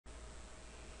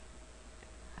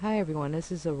Hi everyone,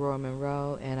 this is Aurora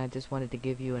Monroe, and I just wanted to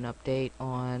give you an update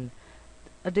on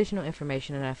additional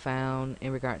information that I found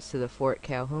in regards to the Fort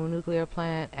Calhoun Nuclear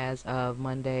Plant as of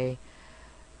Monday.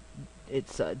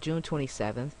 It's June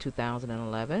 27th,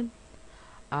 2011.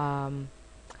 Um,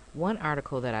 One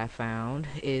article that I found,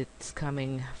 it's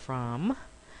coming from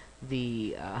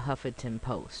the Huffington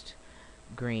Post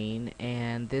Green,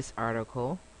 and this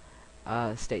article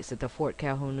states that the Fort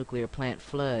Calhoun Nuclear Plant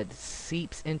flood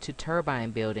seeps into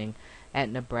turbine building at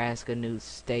Nebraska News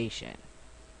Station.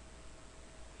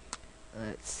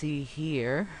 Let's see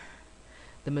here.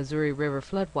 The Missouri River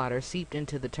floodwater seeped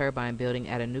into the turbine building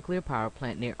at a nuclear power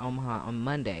plant near Omaha on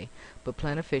Monday, but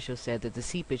plant officials said that the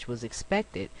seepage was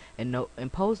expected and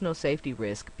posed no safety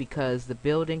risk because the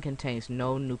building contains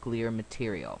no nuclear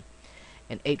material.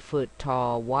 An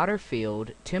 8-foot-tall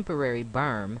water-filled temporary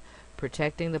berm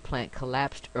protecting the plant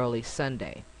collapsed early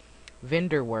Sunday.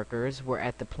 Vendor workers were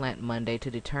at the plant Monday to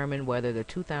determine whether the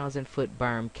 2,000-foot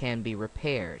berm can be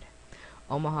repaired.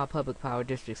 Omaha Public Power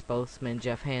District spokesman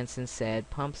Jeff Hansen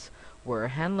said pumps were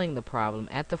handling the problem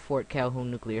at the Fort Calhoun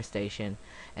Nuclear Station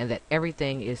and that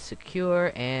everything is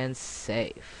secure and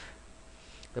safe.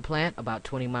 The plant, about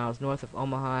 20 miles north of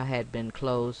Omaha, had been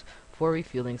closed for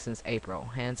refueling since April.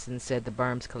 Hansen said the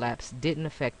berm's collapse didn't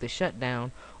affect the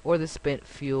shutdown or the spent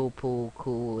fuel pool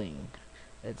cooling.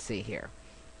 Let's see here.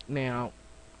 Now,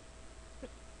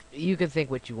 you can think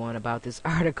what you want about this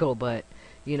article, but,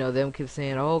 them keep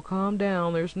saying, oh, calm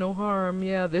down, there's no harm.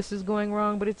 Yeah, this is going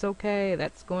wrong, but it's okay.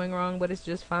 That's going wrong, but it's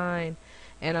just fine.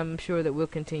 And I'm sure that we'll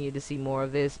continue to see more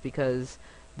of this because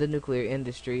the nuclear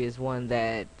industry is one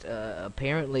that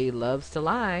apparently loves to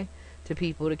lie to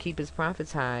people to keep its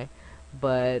profits high.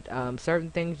 But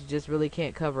certain things you just really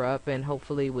can't cover up, and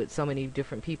hopefully with so many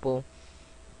different people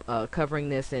covering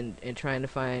this and trying to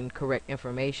find correct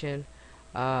information,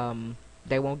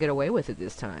 they won't get away with it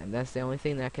this time. That's the only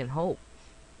thing that I can hope.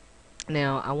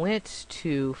 Now, I went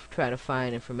to try to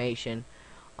find information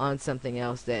on something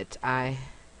else that I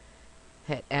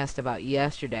had asked about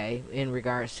yesterday in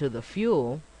regards to the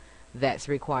fuel that's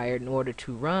required in order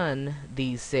to run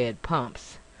these said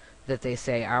pumps that they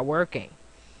say are working.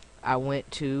 I went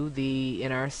to the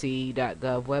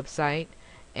nrc.gov website,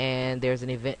 and there's an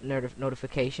event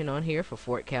notification on here for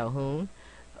Fort Calhoun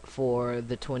for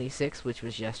the 26th, which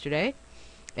was yesterday,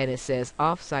 and it says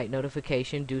off-site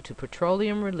notification due to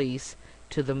petroleum release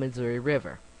to the Missouri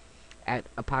River. At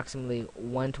approximately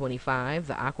 1:25,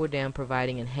 the Aqua Dam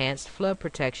providing enhanced flood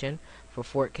protection for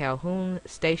Fort Calhoun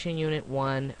Station Unit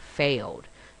 1 failed.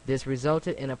 This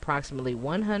resulted in approximately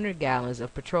 100 gallons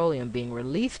of petroleum being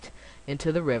released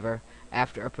into the river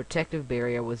after a protective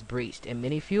barrier was breached, and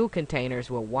many fuel containers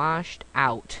were washed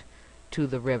out to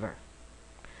the river.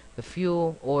 The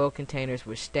fuel oil containers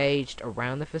were staged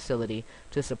around the facility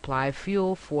to supply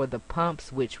fuel for the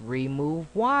pumps which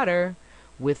remove water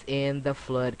within the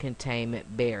flood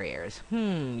containment barriers.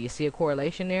 You see a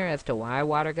correlation there as to why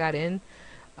water got in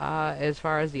as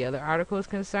far as the other article is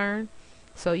concerned?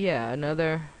 So yeah,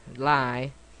 another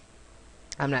lie.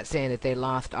 I'm not saying that they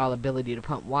lost all ability to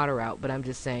pump water out, but I'm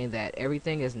just saying that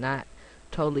everything is not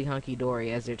totally hunky-dory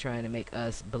as they're trying to make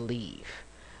us believe.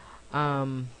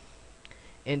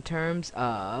 In terms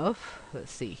of,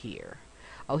 let's see here.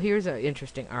 Oh, here's an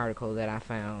interesting article that I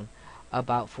found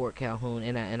about Fort Calhoun,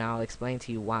 and I'll explain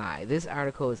to you why. This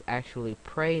article is actually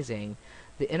praising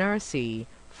the NRC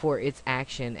for its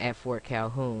action at Fort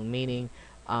Calhoun, meaning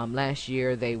last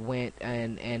year they went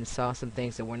and saw some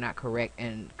things that were not correct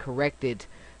and corrected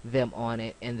them on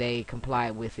it, and they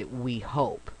complied with it, we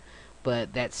hope.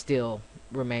 But that still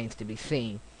remains to be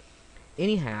seen.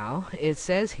 Anyhow, it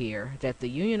says here that the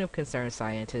Union of Concerned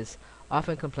Scientists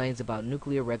often complains about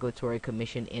Nuclear Regulatory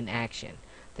Commission inaction,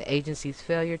 the agency's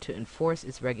failure to enforce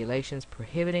its regulations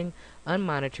prohibiting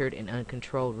unmonitored and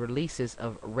uncontrolled releases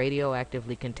of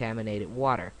radioactively contaminated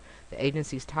water, the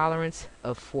agency's tolerance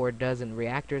of 4 dozen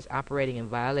reactors operating in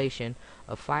violation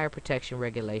of fire protection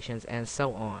regulations, and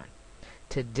so on.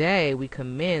 Today, we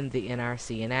commend the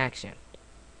NRC in action.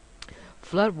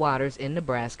 Floodwaters in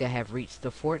Nebraska have reached the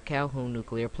Fort Calhoun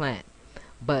Nuclear Plant,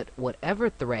 but whatever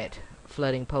threat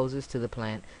flooding poses to the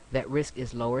plant, that risk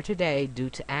is lower today due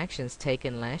to actions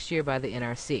taken last year by the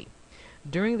NRC.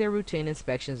 During their routine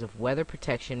inspections of weather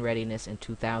protection readiness in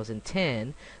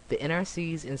 2010, the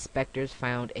NRC's inspectors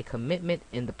found a commitment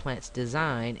in the plant's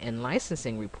design and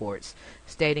licensing reports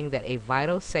stating that a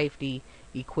vital safety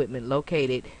equipment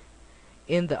located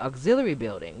in the auxiliary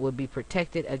building would be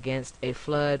protected against a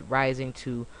flood rising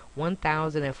to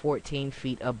 1,014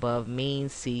 feet above mean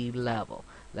sea level.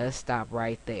 Let's stop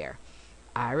right there.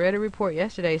 I read a report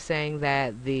yesterday saying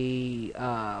that the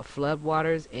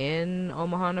floodwaters in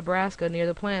Omaha, Nebraska, near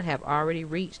the plant, have already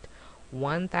reached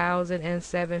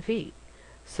 1,007 feet.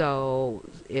 So,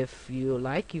 if you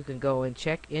like, you can go and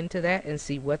check into that and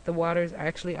see what the waters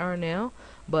actually are now.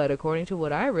 But according to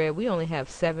what I read, we only have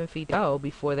 7 feet to go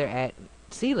before they're at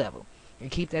sea level. And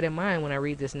keep that in mind when I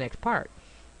read this next part.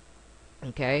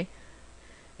 Okay?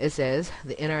 It says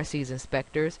the NRC's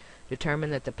inspectors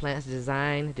determined that the plant's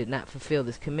design did not fulfill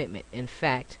this commitment. In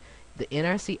fact, the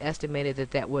NRC estimated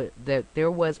that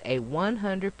there was a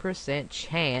 100%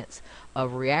 chance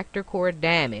of reactor core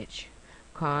damage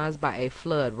caused by a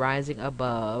flood rising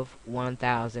above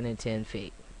 1,010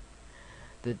 feet.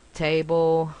 The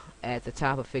table at the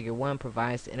top of Figure 1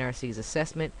 provides the NRC's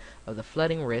assessment of the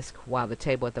flooding risk, while the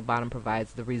table at the bottom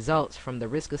provides the results from the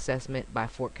risk assessment by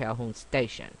Fort Calhoun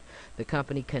Station. The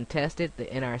company contested the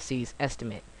NRC's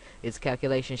estimate. Its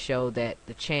calculations showed that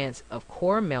the chance of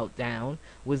core meltdown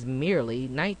was merely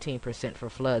 19% for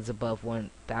floods above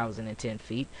 1,010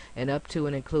 feet and up to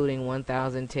and including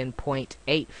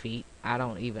 1,010.8 feet. I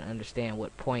don't even understand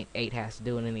what .8 has to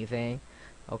do with anything.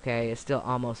 Okay, it's still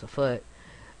almost a foot.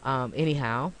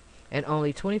 Anyhow, and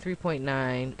only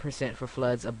 23.9% for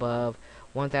floods above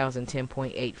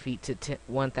 1,010.8 feet to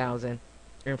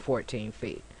 1,014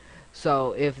 feet.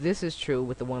 So if this is true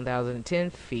with the 1,010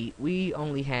 feet, we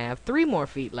only have 3 more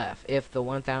feet left if the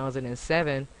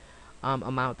 1,007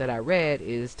 amount that I read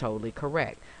is totally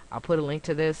correct. I'll put a link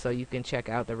to this so you can check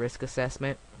out the risk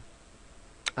assessment.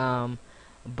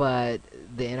 But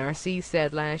the NRC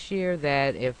said last year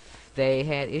that if they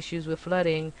had issues with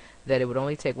flooding, that it would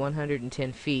only take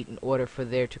 110 feet in order for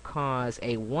there to cause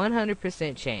a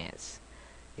 100% chance.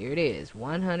 Here it is,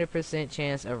 100%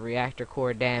 chance of reactor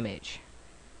core damage.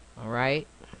 Alright,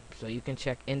 so you can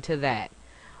check into that.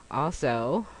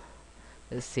 Also,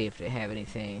 let's see if they have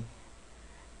anything.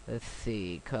 Let's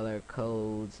see, color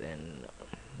codes, and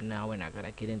no, we're not going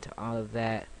to get into all of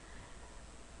that.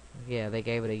 Yeah, they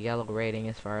gave it a yellow rating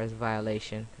as far as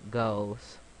violation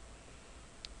goes.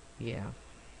 Yeah,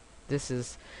 this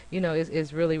is,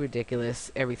 it's really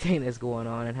ridiculous, everything that's going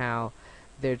on, and how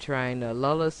they're trying to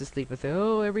lull us to sleep and say,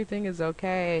 oh, everything is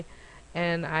okay.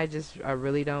 And I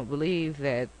really don't believe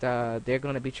that they're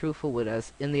going to be truthful with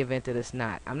us in the event that it's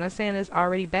not. I'm not saying it's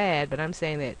already bad, but I'm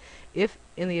saying that if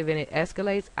in the event it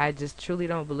escalates, I just truly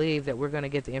don't believe that we're going to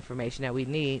get the information that we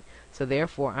need. So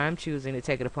therefore, I'm choosing to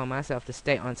take it upon myself to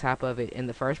stay on top of it in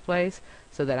the first place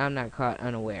so that I'm not caught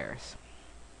unawares.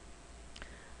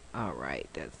 Alright,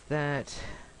 that's that.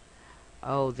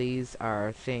 Oh, these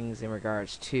are things in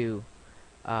regards to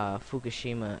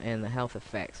Fukushima and the health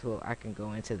effects. Well, I can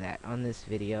go into that on this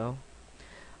video.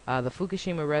 The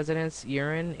Fukushima residents'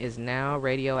 urine is now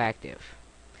radioactive.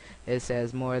 It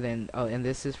says more than, and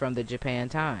this is from the Japan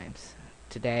Times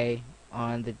today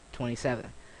on the 27th.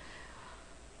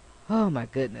 Oh my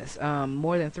goodness.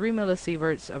 More than 3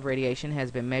 millisieverts of radiation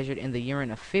has been measured in the urine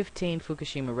of 15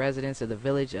 Fukushima residents of the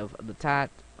village of Latat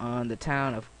on the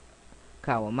town of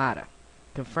Kawamata,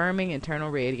 confirming internal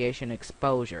radiation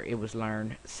exposure, it was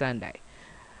learned Sunday.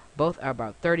 Both are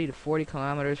about 30 to 40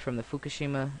 kilometers from the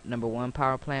Fukushima No. 1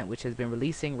 power plant, which has been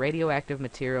releasing radioactive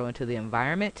material into the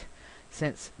environment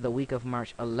since the week of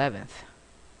March 11th.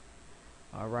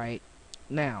 Alright.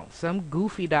 Now, some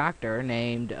goofy doctor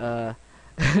named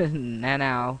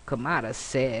Nanao Kamada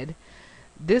said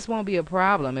this won't be a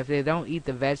problem if they don't eat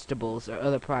the vegetables or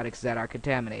other products that are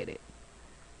contaminated.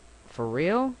 For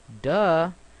real?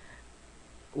 Duh.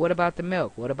 What about the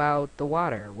milk? What about the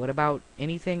water? What about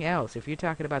anything else? If you're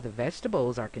talking about the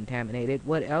vegetables are contaminated,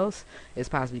 what else is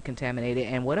possibly contaminated?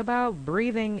 And what about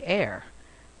breathing air?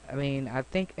 I mean, I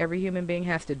think every human being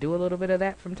has to do a little bit of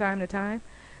that from time to time.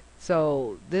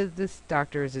 So this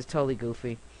doctor is just totally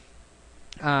goofy.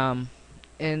 And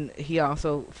he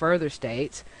also further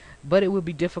states, but it would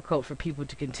be difficult for people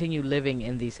to continue living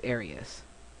in these areas.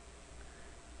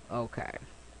 Okay.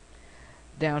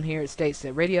 Down here it states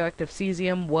that radioactive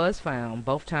cesium was found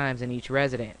both times in each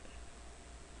resident.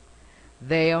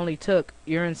 They only took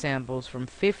urine samples from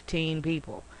 15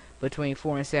 people between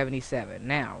 4 and 77.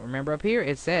 Now, remember up here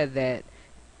it said that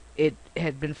it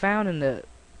had been found in the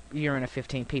urine of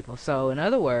 15 people. So, in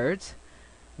other words,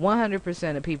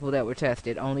 100% of people that were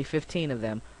tested, only 15 of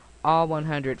them, all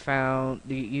 100 found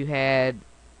you had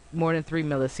more than 3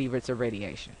 millisieverts of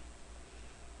radiation.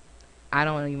 I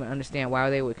don't even understand why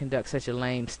they would conduct such a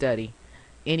lame study.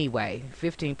 Anyway,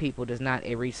 15 people does not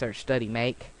a research study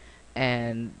make,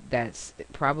 and that's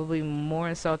probably more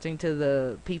insulting to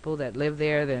the people that live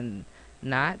there than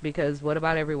not, because what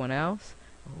about everyone else?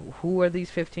 Who are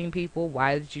these 15 people?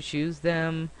 Why did you choose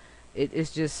them?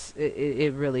 It's just,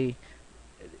 it really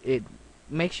it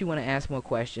makes you want to ask more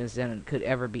questions than could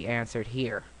ever be answered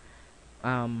here.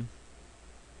 Um,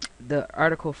 the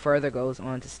article further goes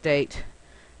on to state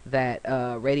that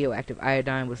radioactive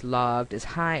iodine was logged as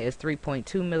high as 3.2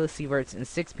 millisieverts in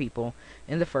 6 people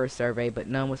in the first survey, but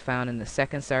none was found in the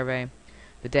second survey.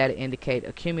 The data indicate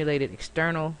accumulated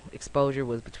external exposure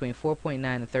was between 4.9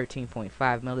 and 13.5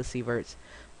 millisieverts,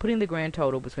 putting the grand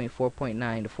total between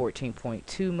 4.9 to 14.2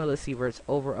 millisieverts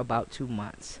over about 2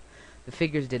 months. The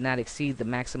figures did not exceed the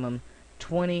maximum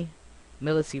 20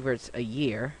 millisieverts a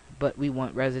year, but we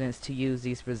want residents to use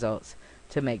these results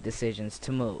to make decisions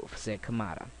to move, said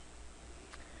Kamada.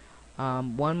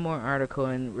 One more article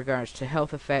in regards to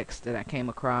health effects that I came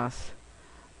across.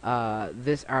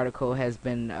 This article has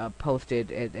been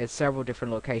posted at several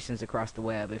different locations across the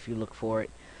web if you look for it.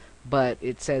 But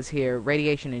it says here,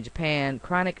 radiation in Japan,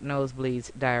 chronic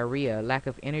nosebleeds, diarrhea, lack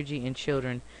of energy in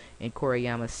children in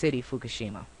Koriyama City,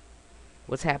 Fukushima.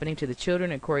 What's happening to the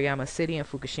children in Koriyama City and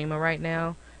Fukushima right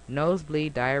now?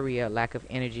 Nosebleed, diarrhea, lack of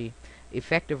energy,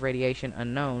 effective radiation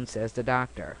unknown, says the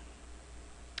doctor.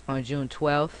 On June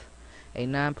 12th, a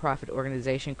non-profit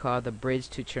organization called the Bridge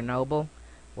to Chernobyl,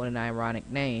 what an ironic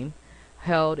name,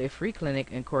 held a free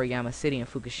clinic in Koriyama City in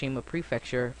Fukushima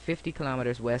Prefecture, 50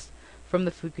 kilometers west from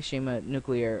the Fukushima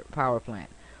Nuclear Power Plant.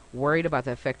 Worried about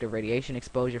the effect of radiation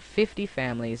exposure, 50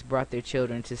 families brought their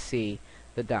children to see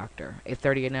the doctor. A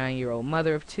 39-year-old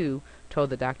mother of 2 told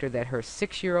the doctor that her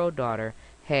 6-year-old daughter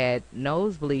had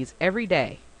nosebleeds every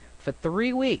day for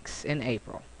 3 weeks in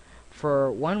April.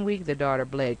 For 1 week, the daughter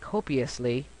bled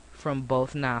copiously from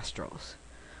both nostrils.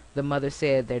 The mother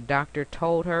said their doctor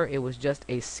told her it was just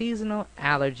a seasonal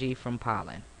allergy from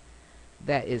pollen.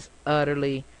 That is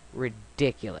utterly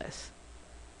ridiculous.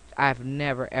 I've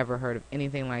never ever heard of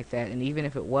anything like that, and even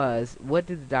if it was, what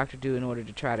did the doctor do in order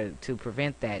to try to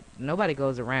prevent that? Nobody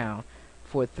goes around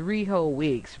for 3 whole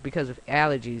weeks because of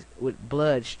allergies with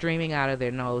blood streaming out of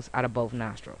their nose, out of both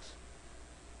nostrils.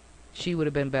 She would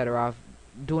have been better off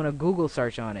doing a Google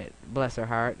search on it. Bless her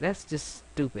heart. That's just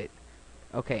stupid.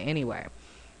 Okay, anyway.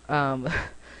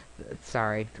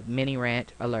 Sorry, mini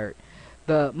rant alert.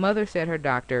 The mother said her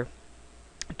doctor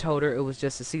told her it was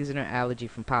just a seasonal allergy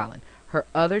from pollen. Her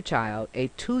other child, a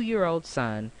 2-year-old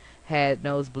son, had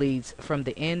nosebleeds from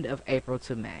the end of April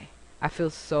to May. I feel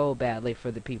so badly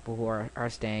for the people who are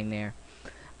staying there.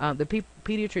 The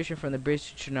pediatrician from the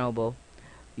Bridge to Chernobyl,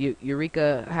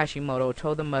 Yurika Hashimoto,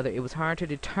 told the mother it was hard to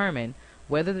determine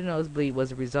whether the nosebleed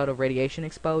was a result of radiation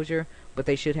exposure, but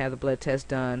they should have the blood test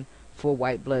done for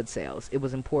white blood cells. It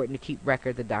was important to keep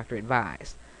record, the doctor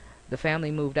advised. The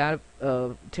family moved out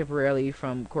temporarily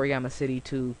from Koriyama City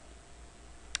to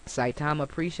Saitama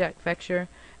Prefecture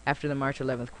after the March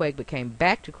 11th quake, but came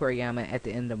back to Koriyama at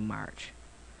the end of March.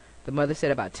 The mother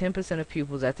said about 10% of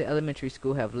pupils at the elementary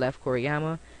school have left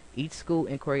Koriyama. Each school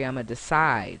in Koriyama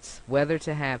decides whether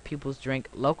to have pupils drink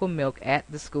local milk at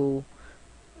the school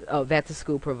that the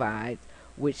school provides,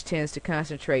 which tends to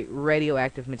concentrate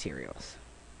radioactive materials.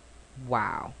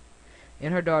 Wow.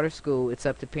 In her daughter's school, it's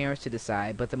up to parents to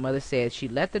decide, but the mother said she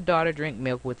let the daughter drink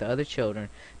milk with the other children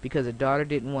because the daughter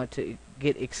didn't want to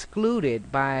get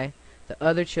excluded by the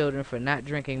other children for not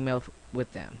drinking milk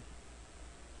with them.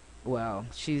 Well,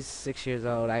 she's 6 years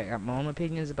old. I got my own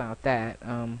opinions about that.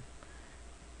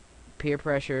 Peer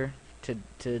pressure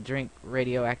to drink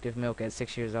radioactive milk at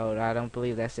 6 years old, I don't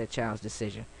believe that's that child's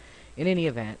decision. In any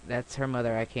event, that's her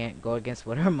mother. I can't go against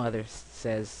what her mother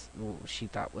says she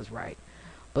thought was right.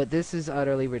 But this is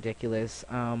utterly ridiculous.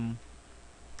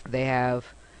 They have,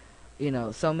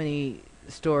 so many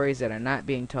stories that are not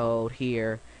being told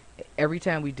here. Every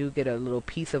time we do get a little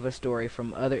piece of a story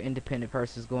from other independent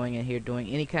persons going in here doing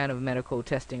any kind of medical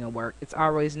testing or work, it's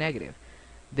always negative.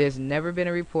 There's never been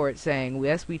a report saying,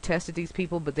 yes, we tested these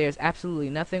people, but there's absolutely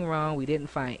nothing wrong. We didn't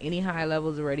find any high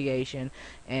levels of radiation,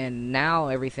 and now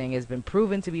everything has been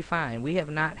proven to be fine. We have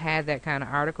not had that kind of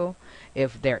article.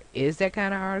 If there is that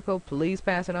kind of article, please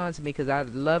pass it on to me, because I'd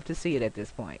love to see it at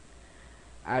this point.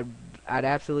 I'd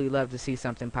absolutely love to see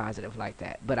something positive like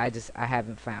that, but I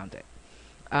haven't found it.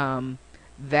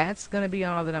 That's going to be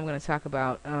all that I'm going to talk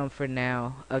about for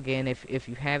now. Again, if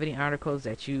you have any articles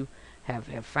that you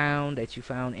have found that you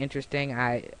found interesting,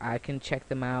 I can check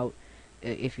them out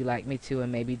if you like me to,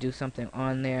 and maybe do something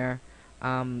on there.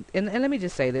 And let me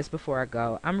just say this before I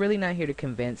go. I'm really not here to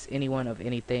convince anyone of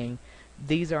anything.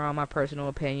 These are all my personal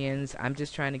opinions. I'm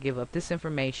just trying to give up this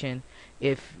information.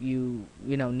 If you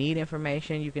need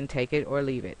information, you can take it or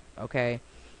leave it, okay?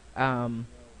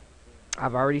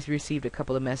 I've already received a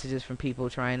couple of messages from people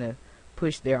trying to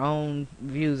push their own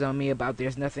views on me about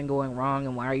there's nothing going wrong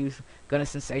and why are you gonna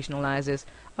sensationalize this.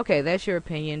 Okay, that's your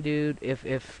opinion, dude.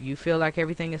 If you feel like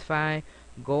everything is fine,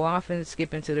 go off and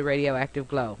skip into the radioactive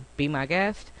glow. Be my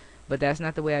guest, but that's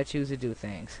not the way I choose to do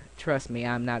things. Trust me,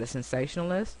 I'm not a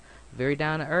sensationalist. Very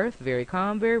down to earth, very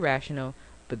calm, very rational.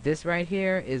 But this right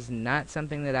here is not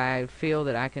something that I feel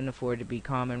that I can afford to be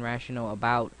calm and rational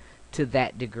about to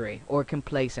that degree, or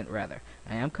complacent rather.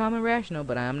 I am calm and rational,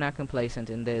 but I am not complacent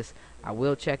in this. I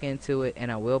will check into it,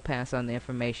 and I will pass on the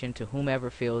information to whomever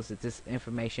feels that this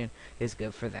information is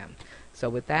good for them. So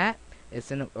with that,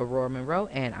 it's in Aurora Monroe,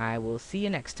 and I will see you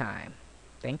next time.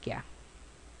 Thank ya.